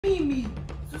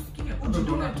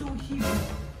ukijunga tu hivi.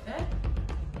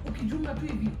 Ukijunga tu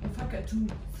hivi ufake tu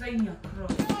sign ya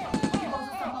cross.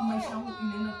 Kwa sababu maisha yangu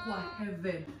inaenda kuwa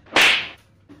heaven.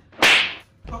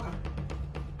 Toka.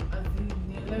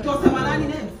 Nielewe. Tosa manani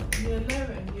nene?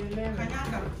 Nielewe.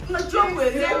 Kanyanga. Unajua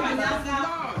kuelewa kanyanga.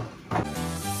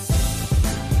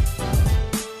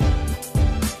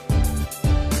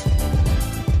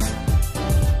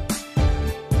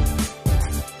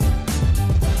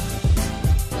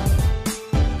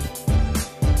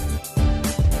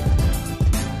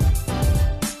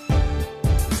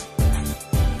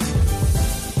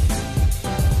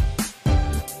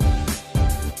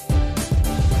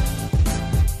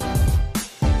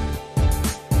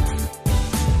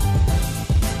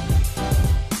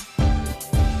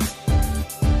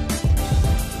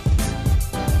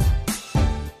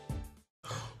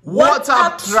 What's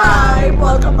up, tribe?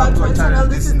 Welcome back to my channel.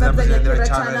 This is the NYATHIRA'S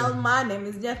channel. My name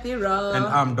is NYATHIRA. And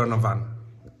I'm Donovan.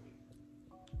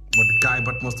 But guy,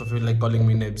 but most of you like calling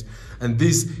me names. And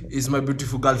this is my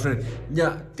beautiful girlfriend,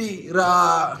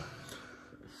 NYATHIRA.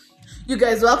 You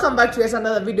guys, welcome back to yet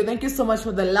another video. Thank you so much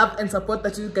for the love and support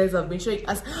that you guys have been showing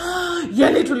us.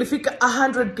 Yani tulifika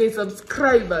 100k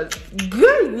subscribers.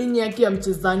 Girl, nyinyi akia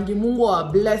mchezangi. Mungu wa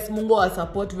bless, Mungu wa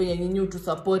support venye nyinyi to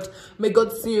support. May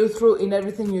God see you through in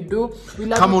everything you do. We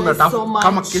love you guys so much.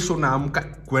 Kama kesho unaamka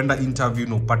kwenda interview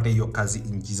na upate hiyo kazi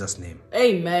in Jesus name.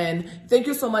 Amen. Thank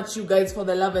you so much you guys for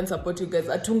the love and support you guys.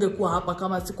 Atungekuwa hapa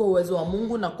kama siko uwezo wa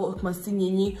Mungu na kama si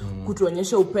nyinyi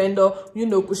kutuonyesha upendo, you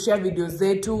know, kushare videos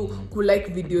zetu,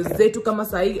 like videos zetu kama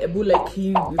sahi ebu like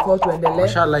hii before tuendelee.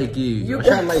 Washa like hii.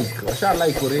 Washa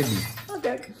like already.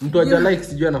 Okay. Mtu aja like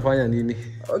sijui anafanya nini.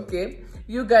 Okay.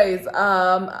 You guys,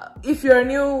 if you're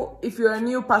a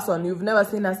new person, you've never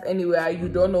seen us anywhere, you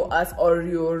don't know us, or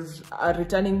you're a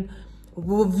returning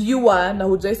viewer na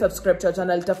hujai subscribe to our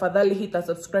channel, tafadhali hit the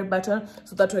subscribe button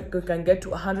so that we can get to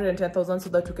 110,000 so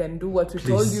that we can do what we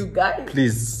told you guys.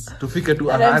 Please, tufike to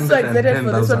 110,000. And I'm so excited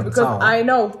for this one because I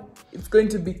know it's going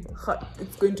to be hot.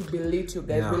 It's going to be lit, you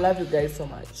guys. Yeah. We love you guys so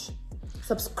much.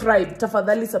 Subscribe.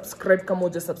 Tafadhali subscribe kama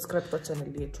uja subscribe kwa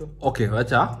channel yetu. Okay,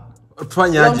 wacha.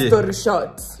 Tufanyaje? Long story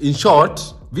short. In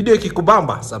short, video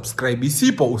ikikubamba, subscribe.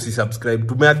 Isipo usisubscribe.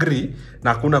 Tumeagree na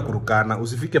hakuna kurukana.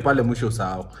 Usifike pale mwisho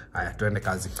usahau. Haya, tuende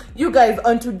kazi. You guys,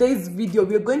 on today's video,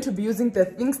 we're going to be using the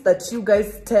things that you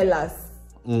guys tell us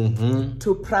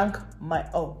to prank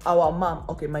our mom.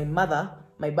 Okay, my mother,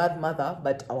 my bad mother,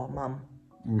 but our mom.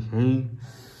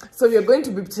 So we are going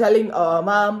to be telling our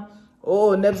mom,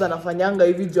 oh, Nebs anafanyanga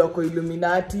hivi joko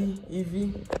Illuminati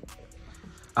hivi.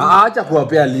 Acha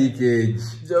kuwapea leakage.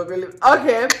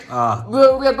 Okay.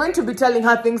 We are going to be telling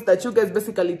her things that you guys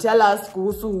basically tell us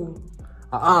kuhusu.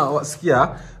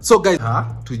 Skia. So guys,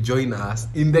 to join us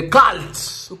in the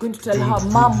cult. We're going to tell her,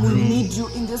 Mom, we need you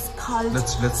in this cult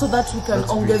so that we can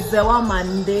ongezewa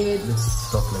mandate.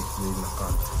 Let's talk like we're in a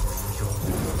cult.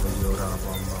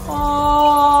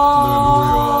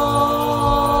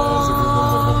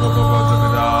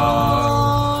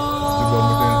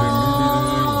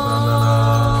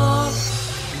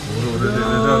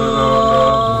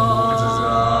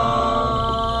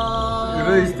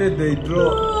 Instead they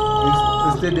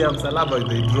draw, instead they have salaba,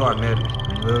 they draw a net.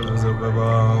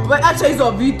 But actually it's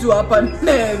a video up on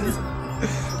names.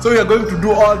 So we are going to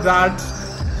do all that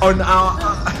on our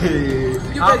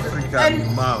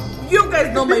African mom. You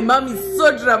guys know my mom is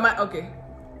so dramatic. Okay.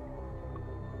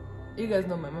 You guys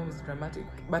know my mom is dramatic,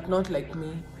 but not like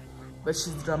me. But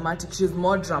she's dramatic. She's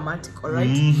more dramatic,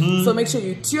 alright? So make sure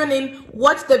you tune in,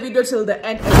 watch the video till the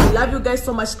end, and we love you guys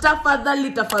so much.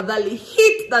 Tafadhali,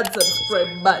 hit that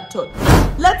subscribe button.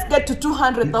 Let's get to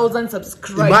 200,000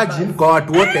 subscribers. Imagine kwa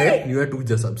watu wote ni wetu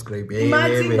uja subscribe.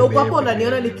 Imagine na upako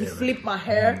unaniona nikiflip my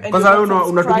hair. Kwanza wewe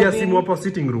unatumia simu hapo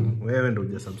sitting room. Wewe ndio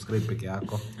uja subscribe peke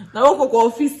yako. Na wako kwa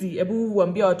ofisi, hebu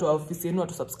uambie watu wa ofisi yenu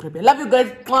watu subscribe. Love you guys.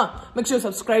 Make sure you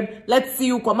subscribe. Let's see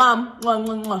you kwa mom.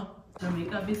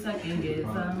 Kabisa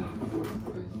kengeza.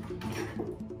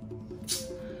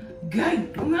 Guy,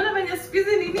 unaona venye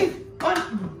squeeze nini?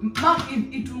 Mom,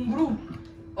 itunguru.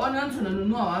 Ona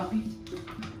tunanunua wapi?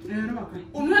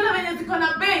 Unaona venye ziko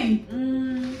na bei?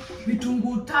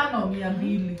 Vitunguu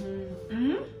 5,200.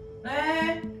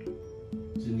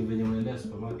 Sini venye unaendea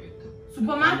supermarket.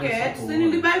 Supermarket? Sini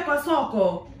nilibai kwa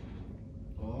soko.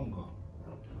 Ongo.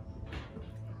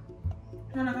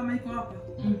 Unaona kama iko hapa?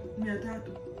 300.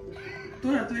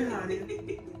 Tuna hali.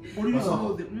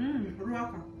 Ulizoode.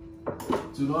 Ruaka.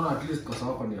 Tunaona at least kwa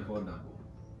sababu ni affordable.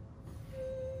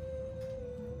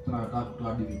 Tunataka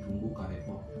kutoa vitunguu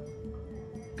karepo.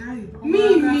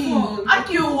 Mimi,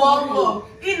 aki uongo.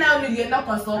 Ina nilienda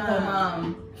kwa soko,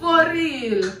 mom. For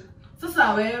real.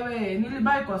 Sasa wewe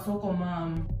nilibai kwa soko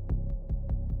mam.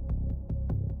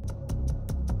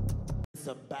 It's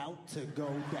about to go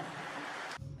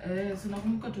down. So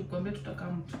nakumbuka tulikwambia tutakaa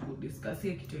kudiscuss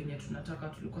kitu yenye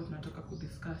tulikuwa tunataka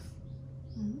kudiscuss.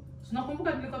 So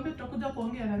nakumbuka nilikwambia tutakuja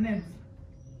kuongea na Nebs.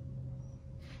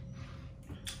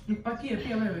 Nipakie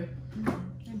pia wewe.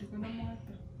 Ndio kuna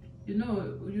mwata.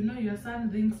 You know your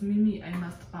son thinks mimi I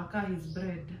must paka his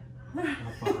bread.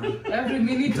 Every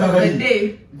minute of the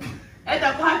day.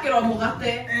 Eta kwa hakero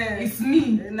mugate is me.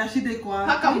 Na shida kwa.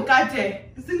 Haka mkate.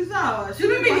 Si sawa. Si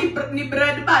mimi ni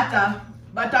bread butter.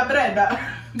 Butter bread.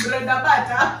 Bread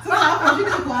butter. Sasa hapo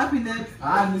shida kwa happy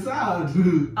Nebs. Ni sawa tu.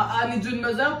 Ni juu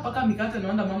nimezoea kupaka mikate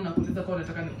naona mama nakuuliza kwa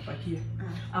unataka nikupakie.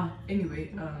 Anyway,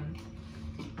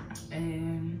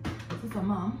 sasa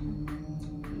mom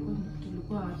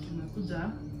tulikuwa tumekuja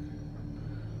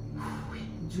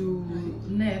juu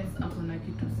Nebs akona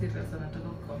kitu serious anataka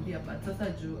kukwambia, but sasa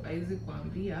juu haizi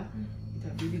kuambia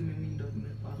itabidi mimi ndo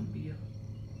nimekwambia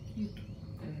kitu.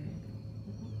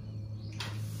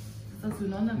 Sasa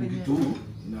unaona venye kitu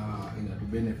na inatu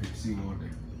benefit si wote.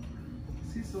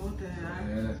 Sisi wote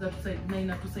na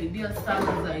inatusaidia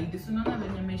sana zaidi. So unaona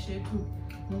venye maisha yetu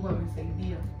Mungu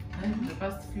amesaidia. The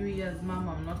past few years, Mom,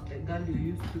 I'm not the girl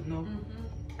you used to know.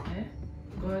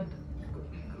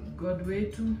 God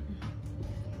wetu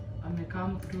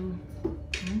come through.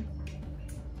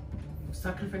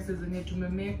 Sacrifices zenye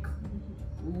tumemake,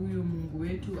 huyu Mungu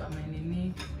wetu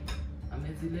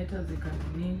amezileta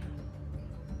zikanini.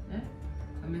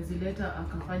 Amezileta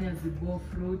akafanya zibo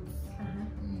fruits.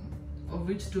 Of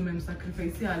which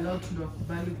tumemsacrifice a lot ndo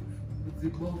akubali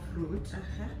zibo fruit.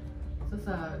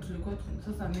 Sasa tulikuwa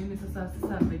mimi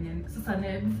sasa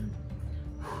Nebs.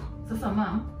 Sasa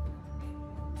mom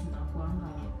tunakuanga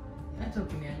hata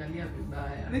ukiniangalia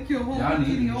vibaya.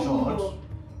 Yaani short.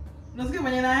 Unasikia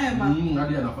mwenye na hema.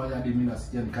 Hadi anafanya hadi mimi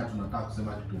nasikia nikaa tunataka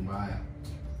kusema kitu mbaya.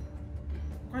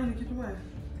 Kwani ni kitu mbaya?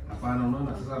 Hapana,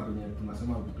 unaona sasa venye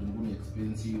tunasema vitunguu ni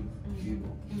expensive hivyo.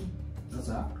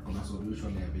 Sasa kuna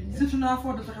solution ya venye. Sisi tuna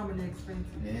afford hata kama ni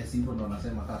expensive. Sivyo ndo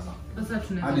nasema sasa. Sasa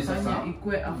tunafanya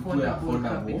ikue affordable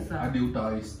kabisa. Hadi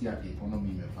utaisikia ati economy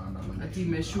imepanda bwana. Ati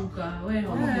imeshuka. Wewe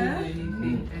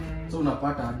haujui. So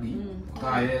unapata hadi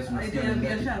unasikia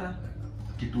biashara.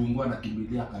 Kitunguu na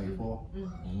kimbilia Carrefour.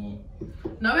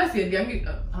 Na wewe siendiangi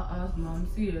mom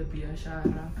si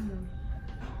biashara.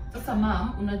 Sasa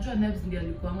mom, unajua Nebs ndiye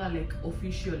alikuanga like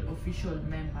official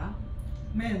member.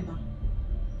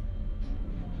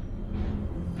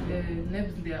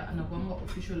 Nebs ndiye anakuanga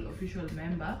official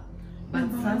member.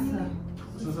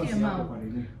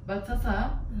 But sasa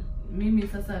mimi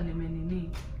sasa nimenini.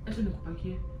 Acha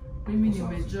nikupakie. Mimi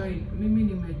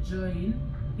nimejoin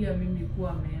pia mimi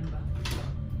kuwa member.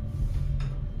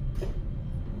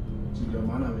 Ndio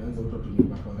maana ameanza uto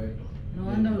tunyumba correcto.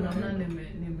 Naona unaona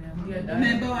nimeambia dada.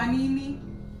 Member wa nini?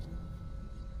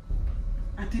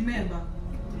 Ati member.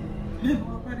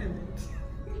 Member wa parliament.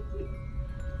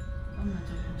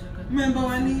 Member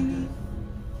wa nini?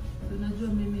 Unajua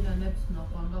mimi na Nebs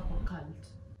tunakuanga kwa cult.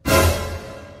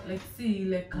 Like si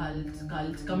ile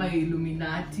cult kama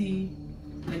Illuminati.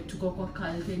 Like tuko kwa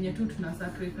cult yenye tu tuna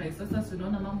sacrifice. Sasa si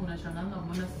unaona mama unashanganga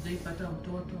mbona sijaipata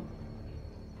mtoto.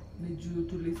 Ni juu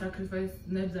tulisacrifice,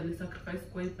 Nebs alisacrifice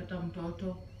kwa ipata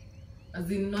mtoto.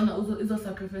 As in unaona hizo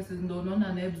sacrifices ndio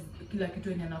unaona Nebs kila kitu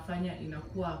yenye anafanya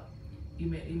inakuwa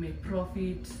ime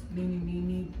profit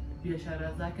nini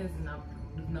biashara zake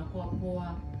zinakuwa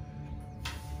poa.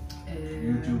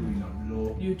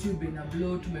 YouTube ina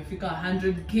blow tumefika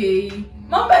 100k.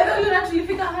 Mambo ndio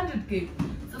tulifika 100k.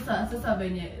 Sasa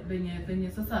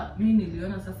venye sasa mimi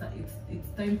niliona sasa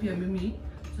it's time pia mimi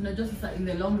tunajua sasa in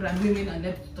the long run mimi na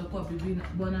Nebs tutakuwa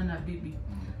bwana na bibi.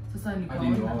 Sasa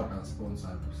nikaona watasponsor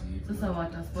tu. Sasa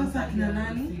watasponsor. Sasa kina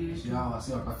nani? Si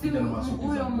watakuja na masuki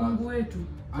za Mungu wetu.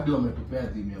 Hadi wametupea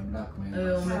theme ya black man.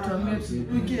 Wametuambia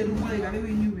wiki rumwe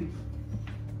kalewe nyuwe.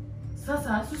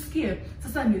 Sasa usikie.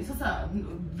 Sasa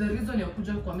the reason ya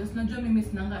kuja kwa mimi unajua mimi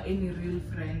sinanga any real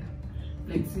friend.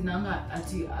 Like sinanga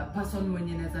ati a person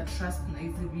mwenye naweza trust na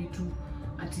hizi vitu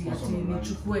ati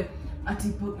nichukue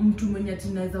ati mtu mwenye ati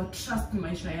naweza trust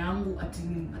maisha yangu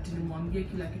ati nimwambie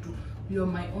kila kitu.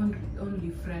 You're my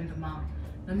only friend mom.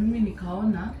 Na mimi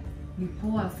nikaona ni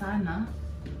poa sana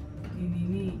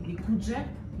nikuje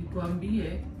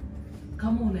nikuambie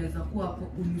kama unaweza kuwa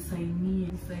hapo unisainie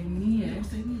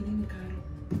nini karo?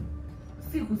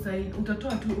 Si kusaini,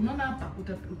 utatoa tu, unaona hapa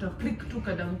utaflick tu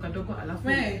kadamu kadogo alafu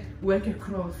uweke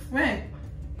cross.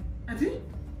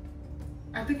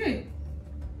 Atike?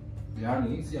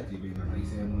 Yaani si ati vile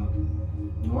naisema.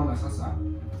 Unaona sasa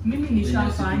mimi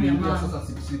nishafanya mama. Sasa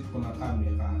sisi tuko na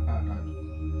kamera tatu.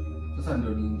 Sasa ndio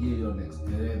niingie hiyo next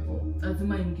level.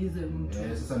 Lazima ingize mtu.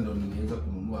 Sasa ndio niweza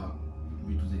kununua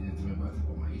vitu zenye zimebaki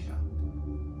kwa maisha.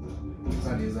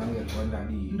 Sasa niweza kwenda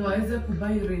hadi ndio aweze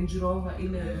kubai Range Rover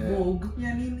ile Vogue.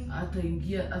 Ya nini?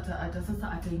 Ataingia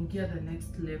sasa ataingia the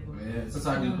next level.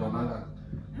 Sasa hadi tunaanga.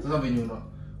 Sasa venye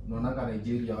unaonanga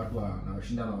Nigeria watu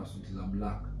wanashinda na wasuti za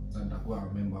black. Sasa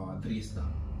nitakuwa member wa 3 star.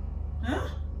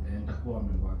 Nitakuwa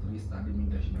member wa 3 star hadi mimi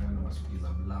nitashindana na wasuti za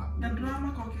black. Na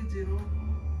drama kwa Kijero.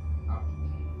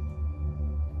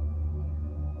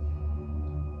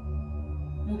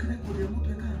 Mukile kulia mtu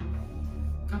ekana.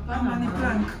 Hapana ni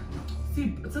prank.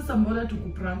 Si sasa mbona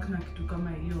tukuprank na kitu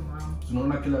kama hiyo mama?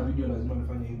 Tunaona kila video lazima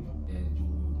nifanye hivyo.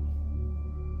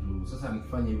 Sasa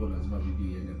nikifanya hivyo lazima video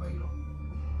iende viral.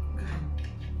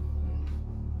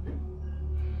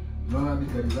 Unaona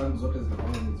gari zangu zote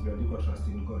zinakuwa zimeandikwa trust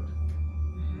in God.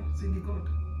 Sing God.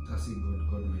 Trust in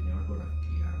God wenye watu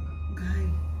wanafikiriana. Guy.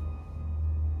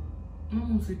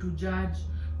 Usitujudge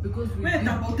because we wewe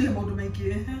tabote about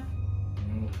make.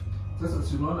 Sasa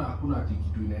si unaona hakuna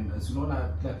kitu inaenda. Si unaona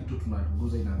kila kitu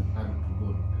tunatuguza inaanguka to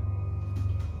God.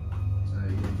 Sasa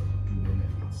hiyo ndio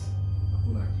benefits.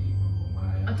 Hakuna kitu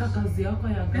mbaya. hata kazi yako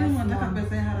ya gas. Nataka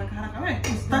pesa ya haraka. Wewe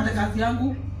usitake kazi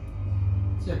yangu.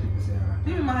 Si ati pesa ya haraka.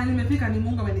 Mimi mahali nimefika ni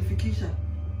Mungu amenifikisha.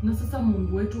 Na sasa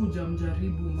Mungu wetu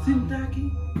hujamjaribu mama.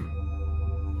 Simtaki.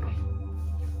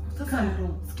 Sasa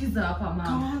sikiza hapa mama.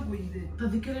 Kawangu ile.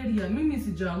 Tadhikereria mimi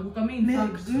sijaanguka mimi in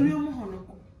fact. Ndio mhono.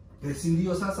 Si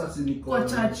ndio sasa si niko kwa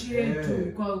church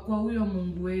yetu, kwa huyo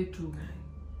Mungu wetu.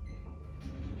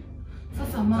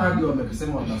 Sasa mama. Hadi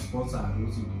wamesema wana sponsor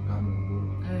harusi kama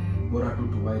Mungu. Bora tu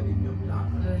tuwae dini ya black.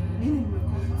 Nini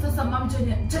nimekosa? Sasa mama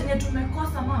chenye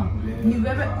tumekosa mama ni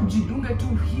wewe kujidunga tu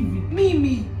hivi.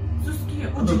 Mimi usikie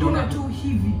ujidunga tu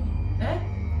hivi.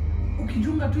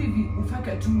 Ukijunga tu hivi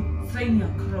ufake tu sign ya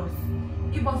cross.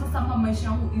 Hivyo sasa mama maisha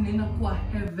yangu inaenda kuwa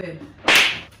heaven.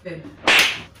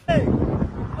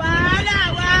 Wana.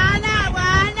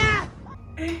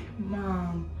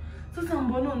 Mom. Sasa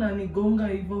mbona unanigonga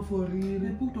hivyo for real?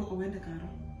 Hebu toka uende karo.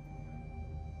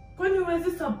 Kwani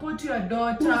huwezi support your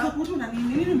daughter? Unasupport na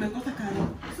nini nimekosa karo?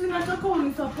 Si nataka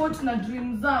unisupport na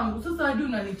dream zangu. Sasa hadi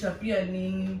unanichapia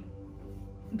nini?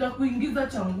 Nitakuingiza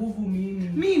cha nguvu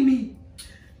mimi.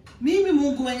 Mimi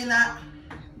Mungu wenye na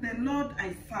the Lord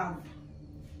I serve.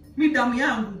 Mimi damu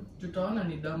yangu. Tutaona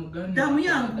ni damu gani? Damu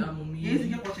yangu. Damu mimi. Yeye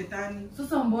sio kwa shetani.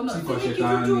 Sasa mbona si kwa kitu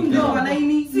shetani? tu ndio Kwa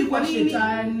nini? Si kwa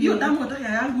shetani. Hiyo damu nataka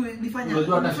yangu nifanye.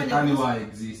 Unajua hata shetani wa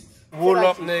exist. Wool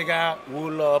up, nigga.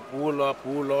 Wool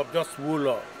up. Just wool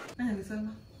up. Nisema.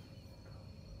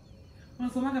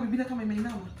 Unasomanga Biblia kama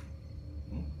imeinama?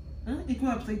 Iko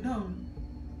upside down.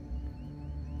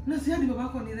 Na si hadi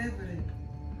babako ni reverend.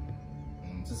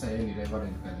 Sasa yeye ni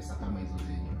reverend kanisa kama hizo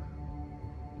zenye.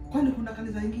 Kwani kuna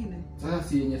kanisa nyingine? Sasa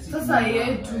si yenye sisi. Sasa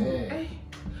yetu.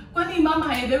 Kwani mama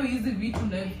haelewi hizi vitu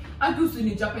na hadi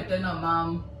usinichape tena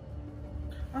mama.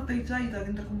 Hata ichai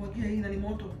nitakumwagia hii na ni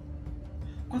moto.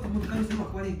 Kwa sababu tukalisema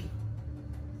kwa leki.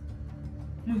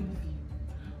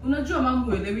 Unajua mama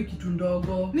huelewi kitu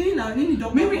ndogo. Nini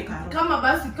ndogo? Mimi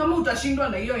kama utashindwa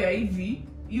na hiyo ya hivi,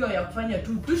 hiyo ya kufanya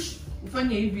tu tush,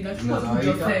 ufanye hivi na chukua tu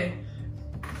Jose.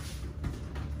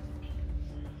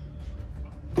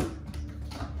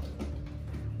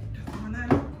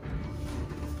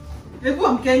 Hebu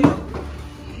amkenyo.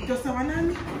 Jose wa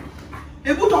nani?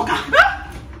 Hebu toka.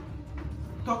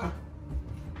 Toka.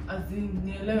 Azin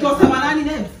nielewe. Jose wa nani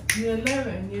names?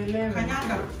 Nielewe.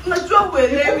 Kanyanga. Unajua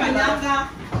uelewi Kanyanga.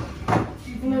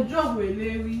 Unajua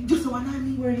uelewi. Jose wa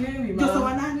nani? Uelewi mama. Jose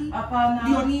wa nani? Hapana.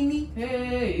 Ndio nini?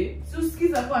 Si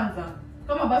usikiza kwanza.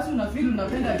 Kama basi unafeel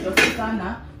unapenda Jose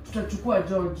sana, tutachukua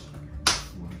George.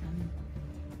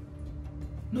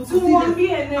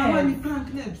 Simuambie nene. Ama ni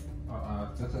prank names.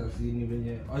 Sasa si ni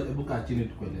venye hebu kaa chini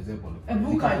tukuelezee pole.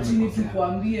 Hebu kaa chini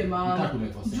tukwambie mama.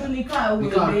 Njoo nikaa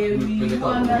uelewi.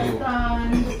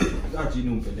 Understand. Kaa chini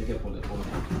umpeleke pole pole.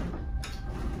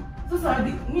 Sasa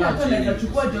hadi mimi hata naweza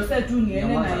chukua Jose tu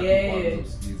niende na yeye.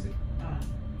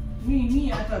 Mimi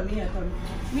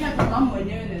hata mama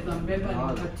mwenyewe naweza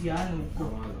mbeba nikatiane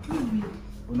huko.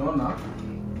 Unaona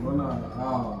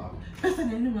Pesa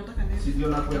nini unataka nini? si ndio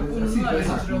nakueleza si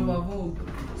pesa tu.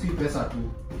 Si pesa tu.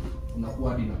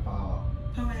 Unakuwa hadi na power.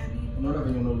 Power ya nini? Unaona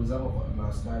venye unaulizwa kwa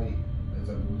askari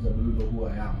naweza kuuliza dulo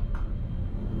huwa yangu.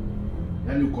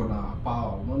 Yaani uko na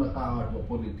power. Unaona kama watu wa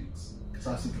politics.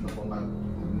 Sasa sisi tunakonga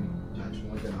judge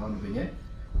mmoja na wao venye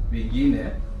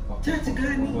wengine Judge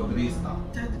gani? Wako 3 star.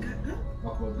 Judge gani?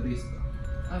 Wako 3 star.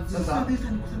 Sasa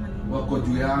pesa ni kusema nini? Wako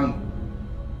juu yangu.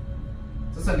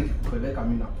 Sasa nikikupeleka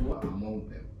mimi nakuwa among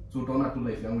them. So utaona tu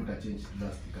life yangu ita change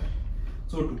drastically.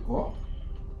 So tuko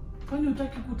Kwani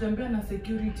utaki kutembea na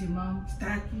security mom?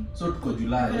 Staki. So tuko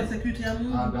July. Kuna security ya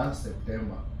Mungu. August,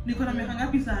 September. Niko na miaka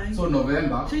ngapi sasa hivi? So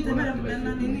November. Tembea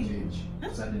na nini?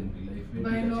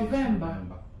 By November.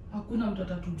 Hakuna mtu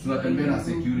atatujua. Tunatembea na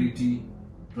security.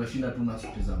 Tunashinda tu na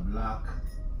suti za black.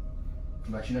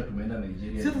 Tunashinda tumeenda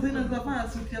Nigeria. Sasa tena tunavaa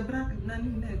suti ya black na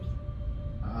nini next?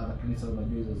 Lakini sasa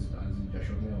unajua hizo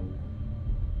hazijashomea huko.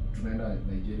 Tunaenda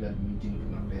Nigeria meeting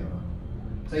tunapewa.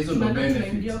 Sasa hizo ndo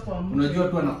benefits. Unajua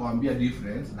tu anakuambia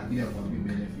difference lakini anakuambia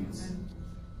benefits.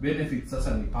 Benefits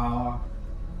sasa ni power.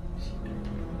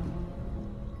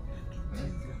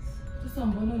 Sasa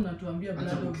mbona unatuambia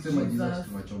blood of ukisema Jesus Jesus?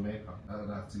 tunachomeka.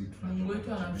 That's it. Mungu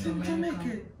wetu anamchomeka.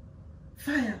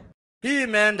 Fire. Hii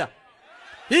imeenda.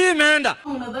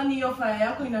 Unadhani hiyo fire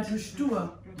yako inatushtua?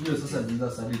 Hiyo sasa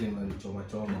Jesus hadi inanichoma.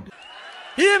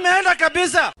 Hii imeenda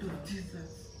kabisa.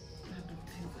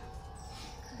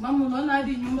 Mama, unaona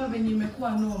hadi nyumba venye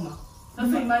imekuwa noma.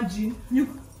 Sasa imagine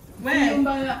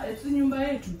nyumba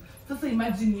yetu. Sasa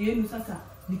imagine yenu sasa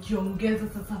nikiongeza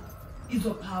sasa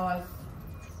hizo powers.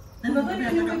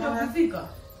 Unadhani nyumba itakufika?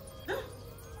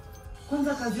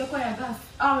 Kwanza kazi yako ya gas.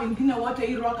 Wengine wote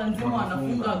hii roka nzima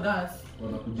wanafunga gas.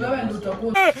 Wewe ndio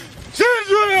utakuwa.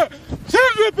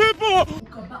 Change people.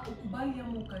 Ukubali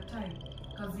ama ukatae,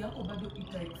 kazi yako bado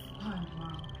ita expand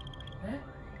mama.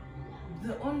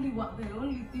 The only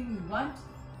thing we want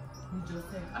ni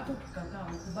Joseph. Hata ukikataa,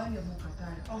 ukubali ama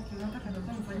ukatae. Okay, unataka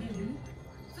nifanye nini?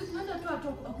 Sisi tunaenda tu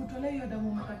akutolea hiyo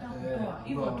damu umekataa kutoa.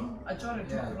 Hivyo tu achore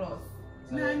tu cross.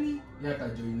 Nani? Yeye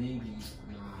atajoiningi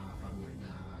na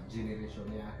familia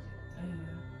generation yake.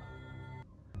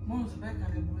 Mbona usipeleka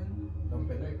karibu wenu?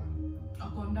 Tampeleka.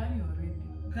 Ako ndani already.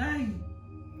 Kai.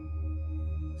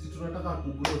 Si tunataka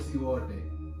kugrow si wote.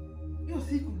 Hiyo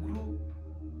si kugrow.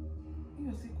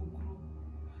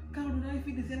 Kama unai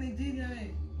feed ya Nigeria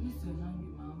wewe. Mimi nangi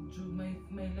mama.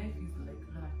 My life is like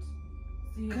that.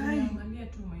 Si Kai. angalia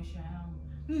tu maisha yangu.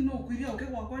 Ni kuilia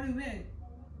ukekwa kwani wewe?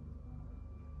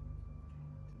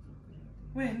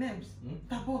 Wewe Nebs,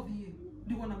 tapovi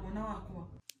ndiko na mwana wako.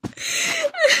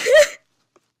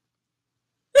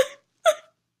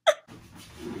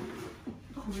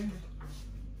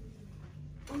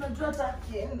 Unajua hata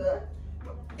kienda.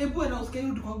 Ebu na usikie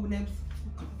rudi kwangu Nebs.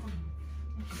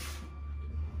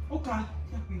 Oka,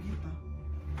 ya kuigipa.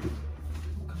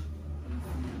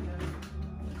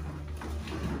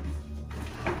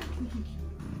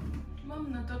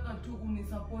 Mom, nataka tu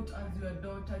unisupport as your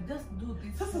daughter. Just do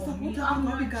this. Sasa for me. support I'm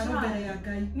hapo your karobe child. ya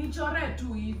gai. Nichore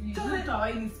tu hivi. Chore.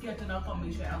 Hutawahi nisikia tena kwa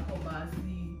maisha yako basi.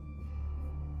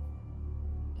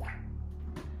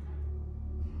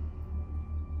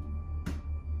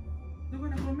 Niko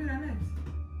na komera Nebs.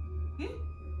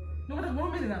 Niko na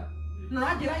komera. Na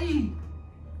ajira hii.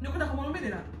 Niko na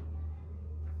komera.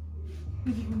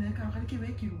 Nikikuneka wakati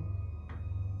kiweki.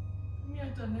 Mimi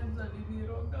hata Nebs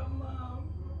aliniroga mom.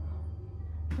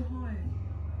 Tohoe.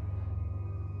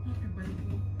 Happy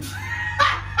birthday.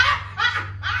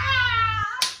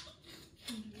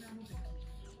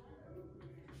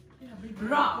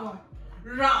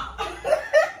 Ra.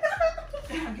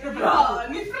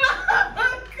 Ni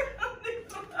frank.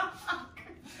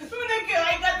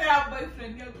 Unakiwaika tena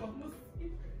boyfriend yako.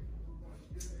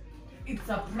 It's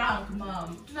a prank,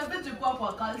 mom. Tunataka kuwa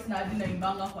kwa calls na hadi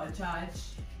naimbanga kwa church.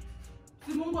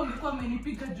 Si Mungu alikuwa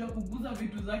amenipiga juu ya kuguza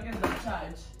vitu zake za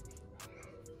church.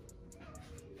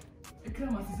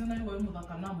 Kama sisi na wewe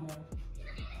mtakanamo.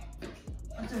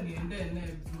 Acha niende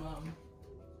Nebs, mom.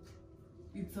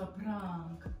 It's a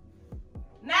prank.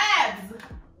 Nebs!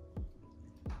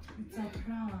 It's a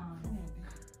prank.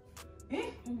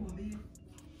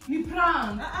 Ni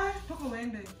prank. Toka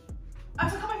uende.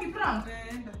 Hata kama ni prank.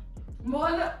 Enda.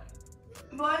 Mbona?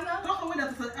 Toka uende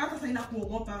hata sasa ina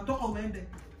kuogopa. Toka uende.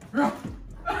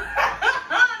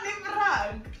 Ni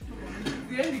prank.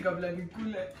 Siendi kabla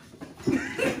nikule.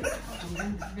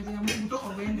 Toka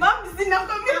uende. Mom,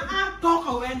 sinakwambia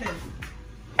Toka uende.